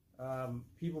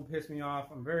 People piss me off.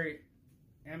 I'm very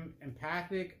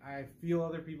empathic. I feel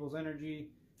other people's energy,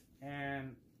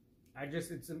 and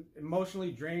it's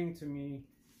emotionally draining to me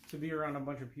to be around a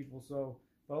bunch of people. So,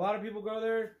 but a lot of people go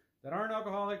there that aren't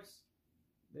alcoholics.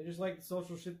 They just like the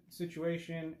social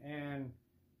situation, and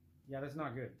yeah, that's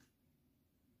not good.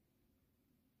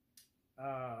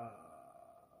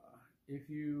 If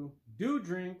you do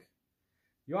drink,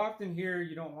 you often hear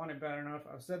you don't want it bad enough.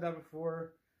 I've said that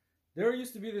before. There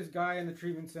used to be this guy in the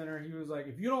treatment center. He was like,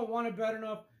 if you don't want it bad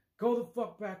enough, go the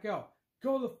fuck back out.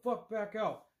 Go the fuck back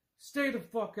out. Stay the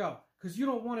fuck out, because you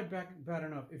don't want it bad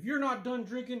enough. If you're not done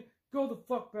drinking, go the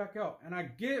fuck back out. And I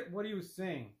get what he was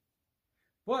saying.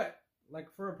 But, like,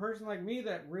 for a person like me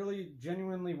that really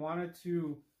genuinely wanted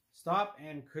to stop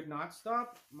and could not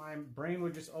stop, my brain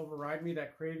would just override me.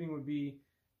 That craving would be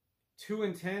too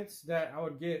intense that I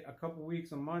would get a couple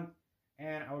weeks, a month,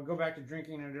 and I would go back to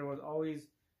drinking, and it would always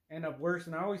end up worse.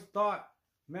 And I always thought,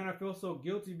 man, I feel so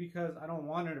guilty because I don't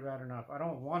want it bad enough. I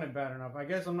don't want it bad enough. I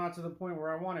guess I'm not to the point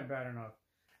where I want it bad enough.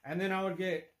 And then I would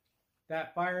get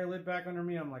that fire lit back under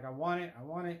me. I'm like, I want it.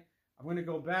 I'm going to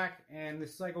go back. And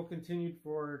this cycle continued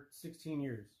for 16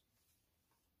 years.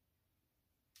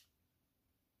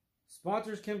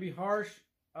 Sponsors can be harsh,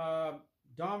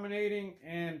 dominating,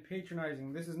 and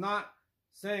patronizing. This is not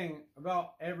saying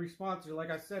about every sponsor. Like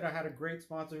I said, I had a great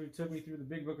sponsor who took me through the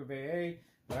big book of AA.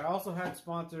 But I also had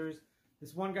sponsors.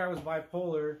 This one guy was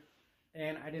bipolar,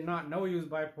 and I did not know he was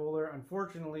bipolar.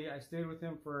 Unfortunately, I stayed with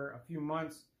him for a few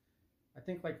months, I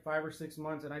think like 5 or 6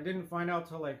 months, and I didn't find out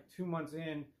till like 2 months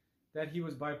in that he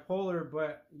was bipolar.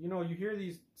 But, you know, you hear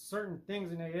these certain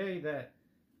things in AA that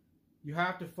you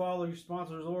have to follow your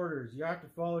sponsor's orders. You have to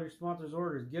follow your sponsor's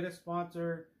orders. Get a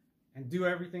sponsor and do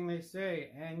everything they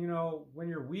say. And, you know, when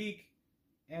you're weak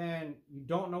and you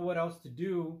don't know what else to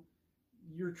do,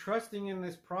 you're trusting in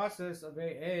this process of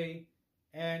AA,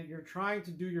 and you're trying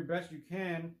to do your best you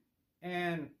can.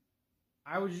 And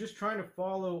I was just trying to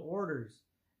follow orders.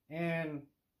 And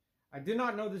I did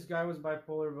not know this guy was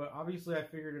bipolar, but obviously I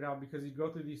figured it out because he'd go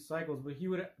through these cycles. But he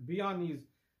would be on these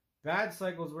bad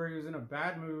cycles where he was in a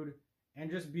bad mood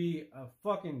and just be a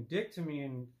fucking dick to me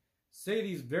and say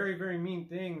these very, very mean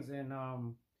things and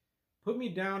put me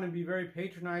down and be very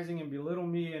patronizing and belittle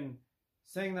me and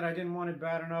saying that I didn't want it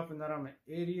bad enough and that I'm an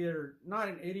idiot, or not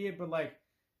an idiot, but like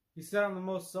he said I'm the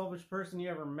most selfish person he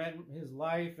ever met in his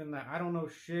life and that I don't know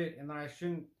shit and that I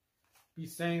shouldn't be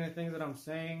saying the things that I'm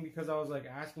saying because I was like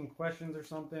asking questions or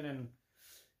something, and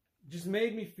just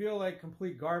made me feel like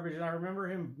complete garbage. And I remember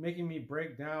him making me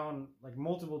break down like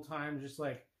multiple times, just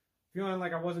like feeling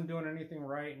like I wasn't doing anything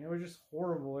right, and it was just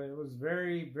horrible. It was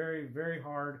very, very, very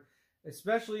hard,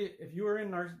 especially if you were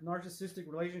in narcissistic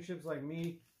relationships like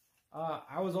me.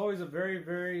 I was always a very,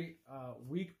 very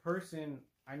weak person.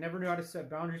 I never knew how to set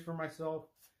boundaries for myself.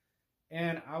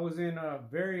 And I was in a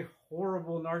very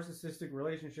horrible narcissistic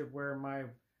relationship where my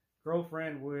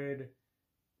girlfriend would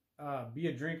be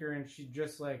a drinker, and she'd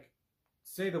just like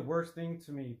say the worst thing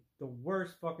to me, the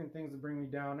worst fucking things to bring me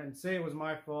down, and say it was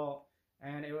my fault,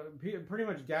 and it would pretty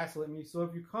much gaslit me. So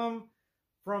if you come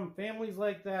from families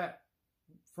like that,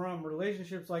 from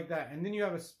relationships like that, and then you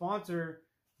have a sponsor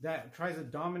that tries to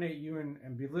dominate you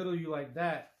and belittle you like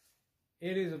that,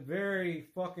 it is very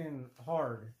fucking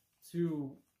hard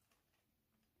to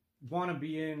want to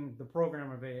be in the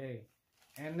program of AA.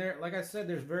 And there, like I said,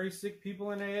 there's very sick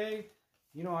people in AA.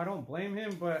 You know, I don't blame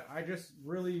him, but I just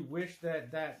really wish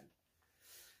that that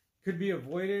could be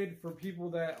avoided for people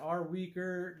that are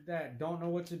weaker, that don't know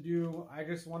what to do. I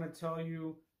just want to tell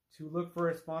you to look for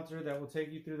a sponsor that will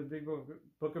take you through the big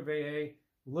book of AA.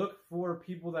 Look for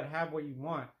people that have what you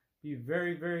want. Be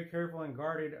very, very careful and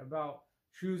guarded about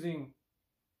choosing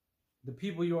the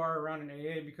people you are around in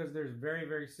AA, because there's very,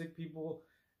 very sick people,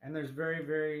 and there's very,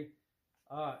 very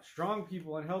strong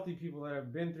people and healthy people that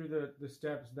have been through the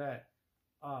steps that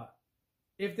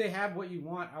if they have what you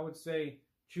want, I would say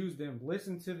choose them.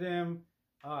 Listen to them.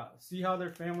 See how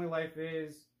their family life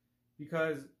is,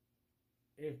 because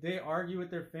if they argue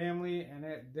with their family and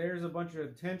there's a bunch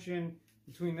of tension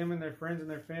between them and their friends and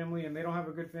their family, and they don't have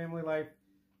a good family life,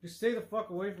 just stay the fuck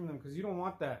away from them, because you don't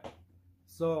want that.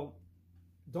 So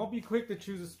don't be quick to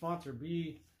choose a sponsor.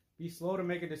 Be slow to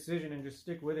make a decision and just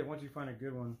stick with it once you find a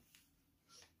good one.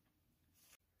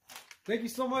 Thank you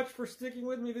so much for sticking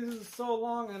with me. This is so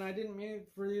long, and I didn't mean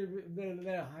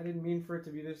for it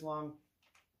to be this long.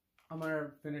 I'm gonna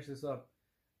finish this up.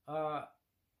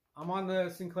 I'm on the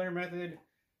Sinclair Method.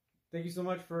 Thank you so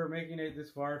much for making it this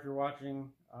far. If you're watching,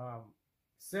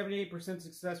 78%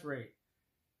 success rate.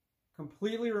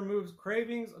 Completely removes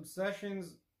cravings,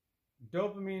 obsessions,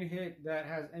 dopamine hit that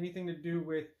has anything to do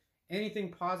with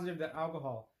anything positive that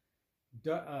alcohol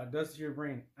does to your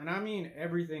brain. And I mean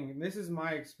everything. And this is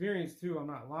my experience too. I'm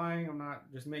not lying. I'm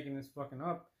not just making this fucking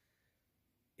up.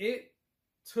 It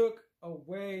took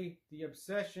away the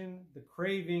obsession, the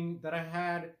craving that I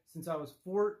had since I was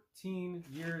 14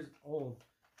 years old.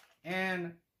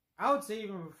 And I would say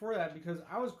even before that, because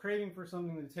I was craving for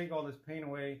something to take all this pain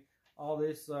away, all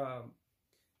this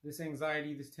this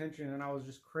anxiety, this tension, and I was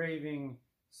just craving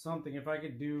something. If I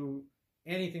could do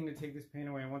anything to take this pain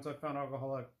away, and once I found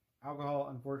alcohol,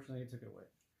 unfortunately, it took it away.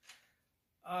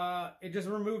 It just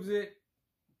removes it.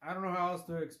 I don't know how else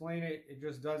to explain it. It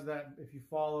just does that if you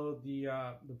follow the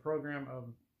program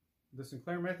of the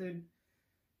Sinclair Method.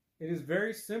 It is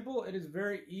very simple. It is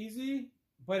very easy,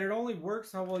 but it only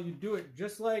works how well you do it.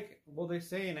 Just like, well, they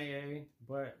say in AA,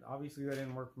 but obviously that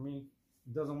didn't work for me.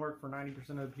 It doesn't work for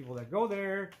 90% of the people that go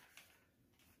there.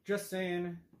 Just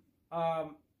saying.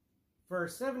 For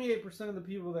 78% of the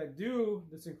people that do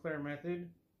the Sinclair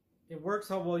Method, it works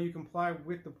how well you comply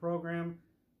with the program.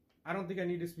 I don't think I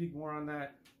need to speak more on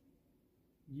that.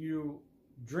 You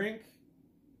drink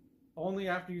only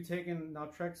after you've taken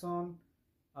Naltrexone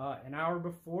an hour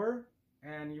before,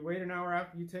 and you wait an hour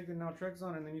after you take the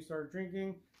Naltrexone, and then you start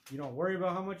drinking. You don't worry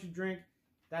about how much you drink.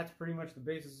 That's pretty much the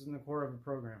basis and the core of the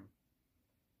program.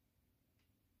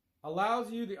 Allows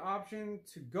you the option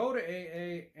to go to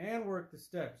AA and work the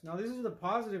steps. Now, this is the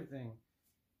positive thing.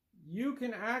 You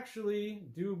can actually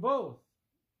do both.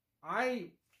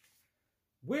 I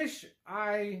wish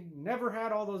I never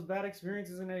had all those bad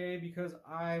experiences in AA, because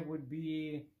I would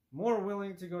be more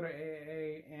willing to go to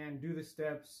AA and do the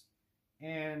steps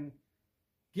and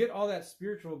get all that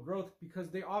spiritual growth, because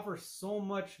they offer so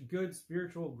much good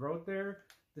spiritual growth there.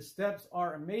 The steps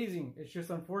are amazing. It's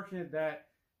just unfortunate that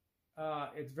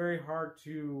it's very hard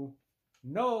to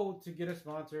know to get a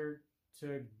sponsor,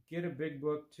 to get a big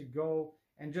book, to go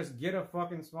and just get a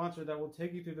fucking sponsor that will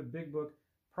take you through the big book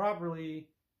properly,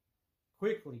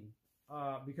 quickly.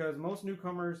 Because most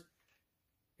newcomers,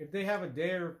 if they have a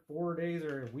day or 4 days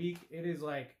or a week, it is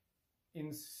like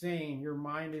insane. Your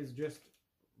mind is just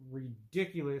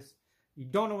ridiculous. You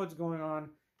don't know what's going on.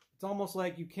 It's almost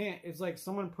like you can't, it's like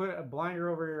someone put a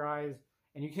blinder over your eyes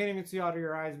and you can't even see out of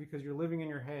your eyes because you're living in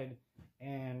your head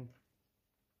and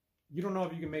you don't know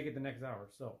if you can make it the next hour.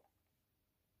 So,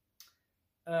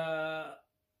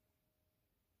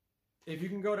 if you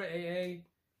can go to AA,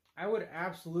 I would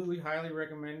absolutely highly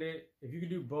recommend it. If you could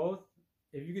do both,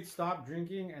 if you could stop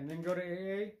drinking and then go to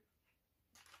AA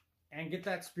and get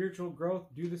that spiritual growth,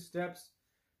 do the steps,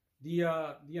 the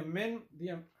amends,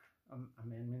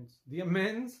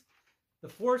 the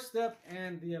 4th step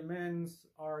and the amends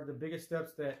are the biggest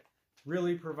steps that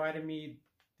really provided me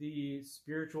the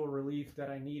spiritual relief that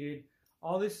I needed.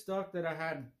 All this stuff that I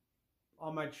had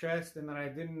on my chest and that I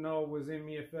didn't know was in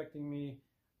me, affecting me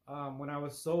when I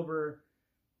was sober,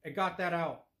 it got that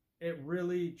out. It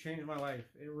really changed my life.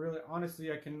 It really,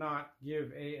 honestly, I cannot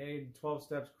give AA 12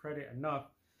 steps credit enough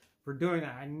for doing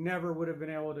that. I never would have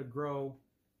been able to grow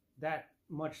that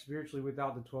much spiritually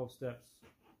without the 12 steps.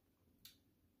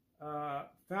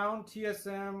 Found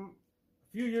TSM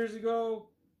a few years ago.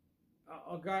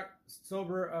 I got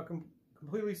sober,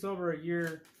 completely sober a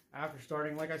year after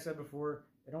starting. Like I said before,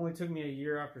 it only took me a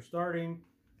year after starting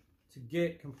to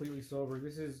get completely sober.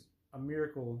 This is a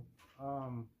miracle.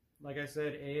 Like I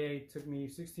said, AA took me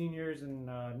 16 years and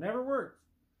never worked.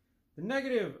 The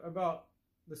negative about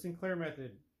the Sinclair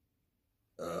Method,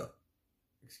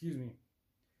 excuse me,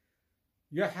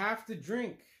 you have to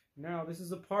drink. Now, this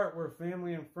is a part where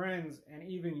family and friends and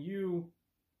even you,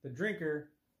 the drinker,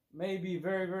 may be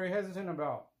very, very hesitant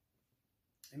about.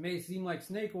 It may seem like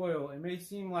snake oil. It may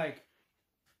seem like,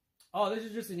 oh, this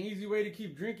is just an easy way to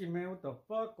keep drinking, man. What the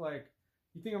fuck? Like,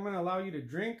 you think I'm going to allow you to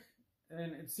drink?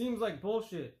 And it seems like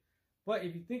bullshit. But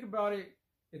if you think about it,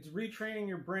 it's retraining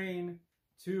your brain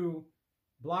to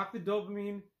block the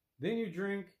dopamine. Then you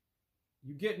drink.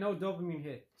 You get no dopamine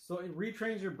hit. So it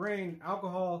retrains your brain.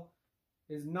 Alcohol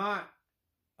is not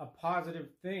a positive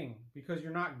thing because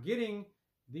you're not getting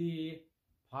the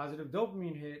positive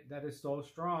dopamine hit that is so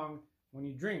strong when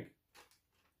you drink.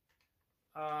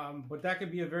 But that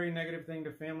could be a very negative thing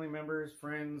to family members,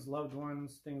 friends, loved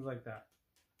ones, things like that.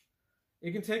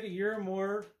 It can take a year or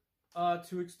more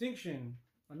to extinction.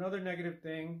 Another negative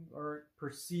thing, or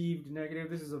perceived negative.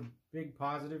 This is a big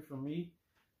positive for me.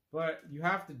 But you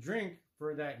have to drink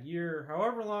for that year,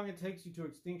 however long it takes you to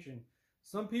extinction.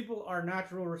 Some people are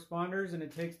natural responders and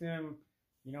it takes them,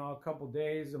 you know, a couple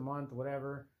days, a month,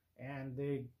 whatever, and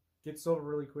they get sober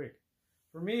really quick.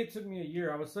 For me, it took me a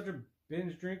year. I was such a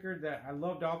binge drinker that I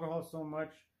loved alcohol so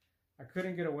much. I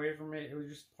couldn't get away from it. It was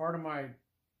just part of my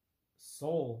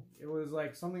soul. It was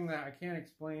like something that I can't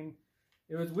explain.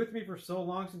 It was with me for so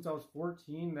long, since I was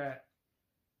 14, that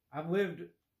I've lived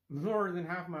more than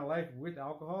half my life with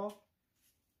alcohol.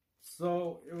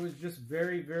 So it was just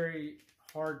very, very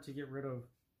hard to get rid of.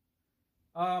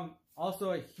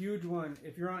 Also a huge one,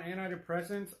 if you're on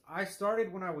antidepressants, I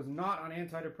started when I was not on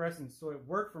antidepressants, so it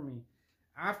worked for me.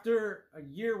 After a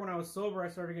year when I was sober, I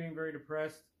started getting very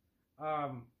depressed.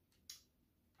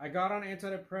 I got on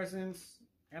antidepressants,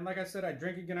 and like I said, I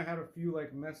drank again. I had a few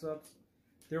like mess ups.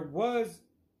 There was,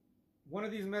 one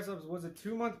of these mess ups was a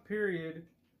 2-month period.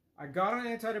 I got on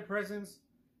antidepressants.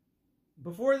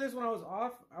 Before this, when I was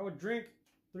off, I would drink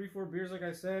 3-4 beers, like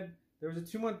I said. There was a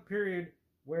 2-month period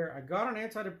where I got on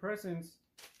antidepressants.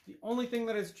 The only thing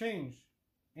that has changed,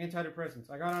 antidepressants.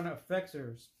 I got on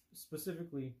Effexor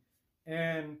specifically,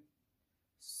 and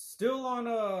still on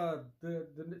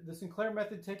the Sinclair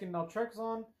Method, taking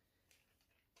Naltrexone.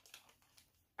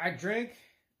 I drank,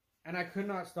 and I could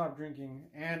not stop drinking.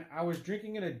 And I was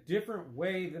drinking in a different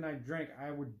way than I drank. I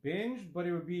would binge, but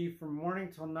it would be from morning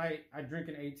till night. I'd drink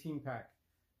an 18-pack.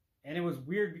 And it was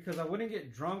weird because I wouldn't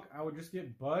get drunk. I would just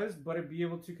get buzzed, but I'd be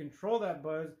able to control that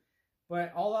buzz.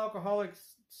 But all alcoholics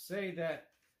say that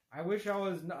I wish I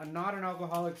was not an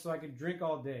alcoholic so I could drink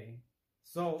all day.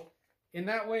 So in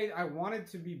that way, I wanted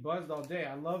to be buzzed all day.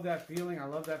 I love that feeling. I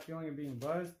love that feeling of being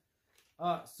buzzed.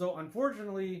 So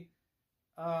unfortunately,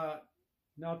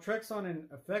 Naltrexone and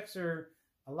Effexor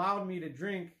allowed me to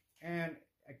drink, and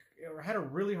I had a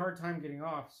really hard time getting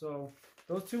off. So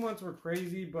those 2 months were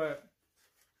crazy, but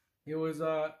it was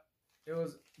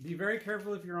be very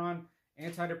careful if you're on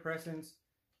antidepressants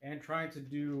and trying to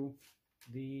do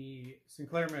the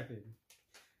Sinclair Method.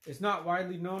 It's not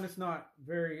widely known. It's not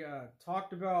very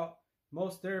talked about.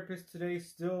 Most therapists today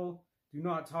still do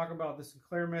not talk about the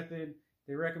Sinclair Method.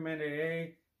 They recommend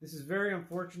AA. This is very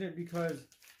unfortunate because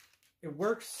it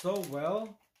works so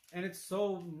well, and it's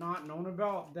so not known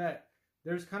about that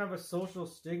there's kind of a social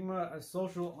stigma, a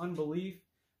social unbelief.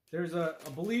 There's a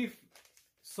belief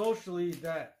socially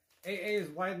that AA is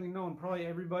widely known. Probably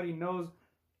everybody knows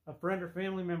a friend or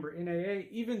family member in AA,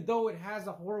 even though it has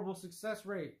a horrible success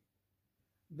rate.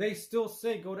 They still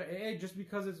say go to AA just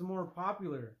because it's more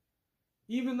popular.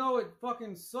 Even though it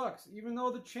fucking sucks. Even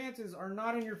though the chances are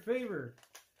not in your favor.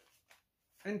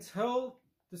 Until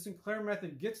the Sinclair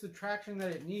Method gets the traction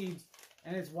that it needs,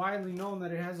 and it's widely known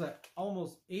that it has a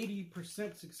almost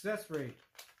 80% success rate.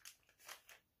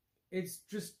 It's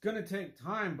just going to take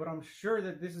time, but I'm sure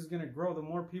that this is going to grow. The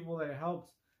more people that it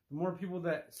helps, the more people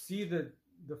that see the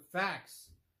facts,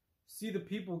 see the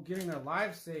people getting their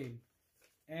lives saved.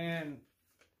 And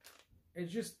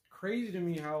it's just crazy to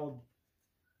me how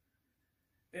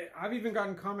I've even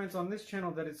gotten comments on this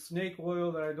channel that it's snake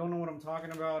oil, that I don't know what I'm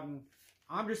talking about, and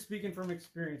I'm just speaking from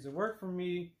experience. It worked for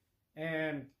me,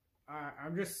 and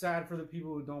I'm just sad for the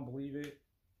people who don't believe it.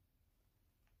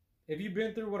 If you've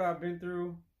been through what I've been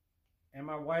through, and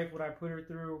my wife, what I put her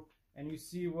through, and you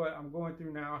see what I'm going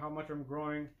through now, how much I'm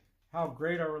growing, how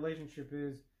great our relationship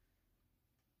is.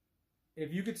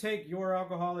 If you could take your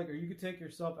alcoholic, or you could take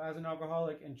yourself as an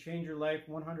alcoholic and change your life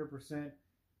 100%,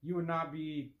 you would not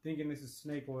be thinking this is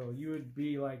snake oil. You would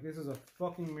be like, this is a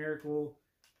fucking miracle.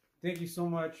 Thank you so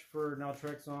much for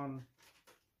Naltrexone.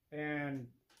 And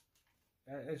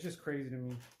it's just crazy to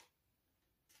me.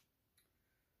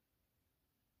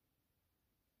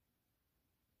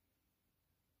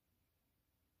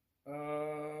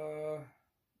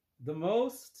 The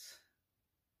most,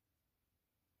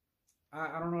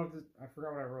 I don't know if this, I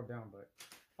forgot what I wrote down, but,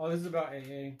 oh, this is about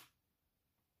AA.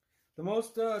 The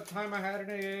most time I had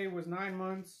in AA was 9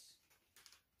 months,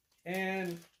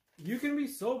 and you can be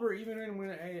sober even in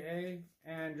AA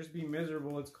and just be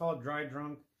miserable. It's called dry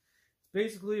drunk. It's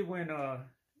basically when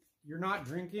you're not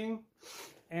drinking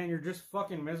and you're just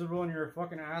fucking miserable and you're a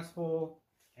fucking asshole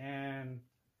and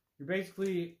you're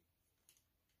basically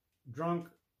drunk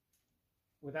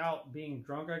without being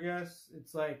drunk, I guess.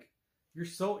 It's like you're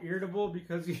so irritable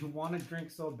because you want to drink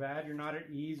so bad. You're not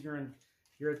at ease.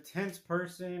 You're a tense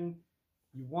person.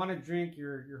 You want to drink.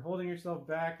 You're holding yourself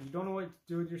back. You don't know what to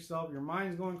do with yourself. Your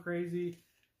mind's going crazy.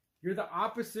 You're the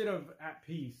opposite of at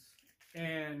peace.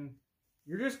 And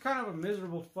you're just kind of a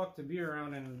miserable fuck to be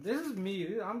around. And this is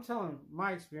me. I'm telling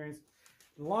my experience.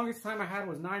 The longest time I had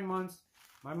was 9 months.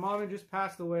 My mom had just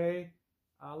passed away.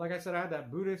 Like I said, I had that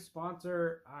Buddhist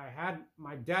sponsor.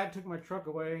 My dad took my truck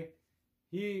away.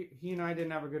 He and I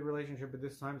didn't have a good relationship at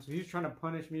this time, so he was trying to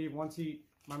punish me once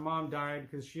my mom died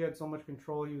because she had so much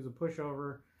control. He was a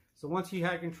pushover. So once he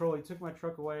had control, he took my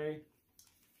truck away.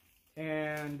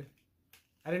 and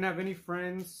I didn't have any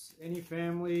friends, any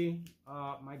family.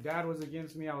 My dad was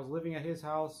against me. I was living at his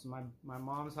house, my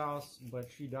mom's house, but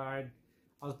she died.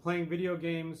 I was playing video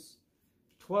games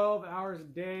 12 hours a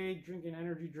day, drinking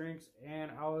energy drinks,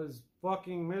 and I was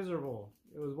fucking miserable.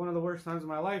 It was one of the worst times of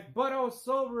my life, but I was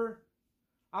sober.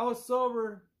 I was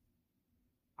sober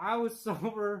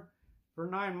for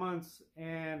 9 months,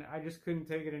 and I just couldn't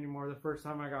take it anymore. The first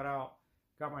time I got out,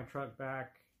 got my truck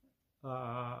back,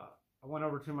 I went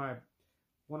over to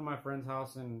one of my friend's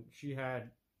house, and she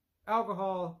had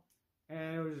alcohol,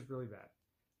 and it was just really bad.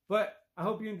 But I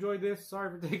hope you enjoyed this. Sorry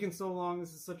for taking so long.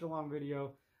 This is such a long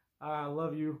video. I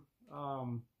love you.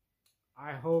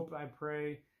 I hope, I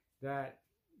pray that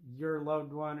your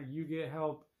loved one, you get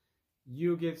help,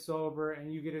 you get sober,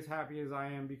 and you get as happy as I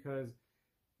am, because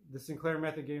the Sinclair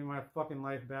Method gave me my fucking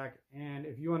life back. And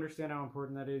if you understand how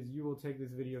important that is, you will take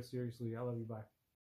this video seriously. I love you. Bye.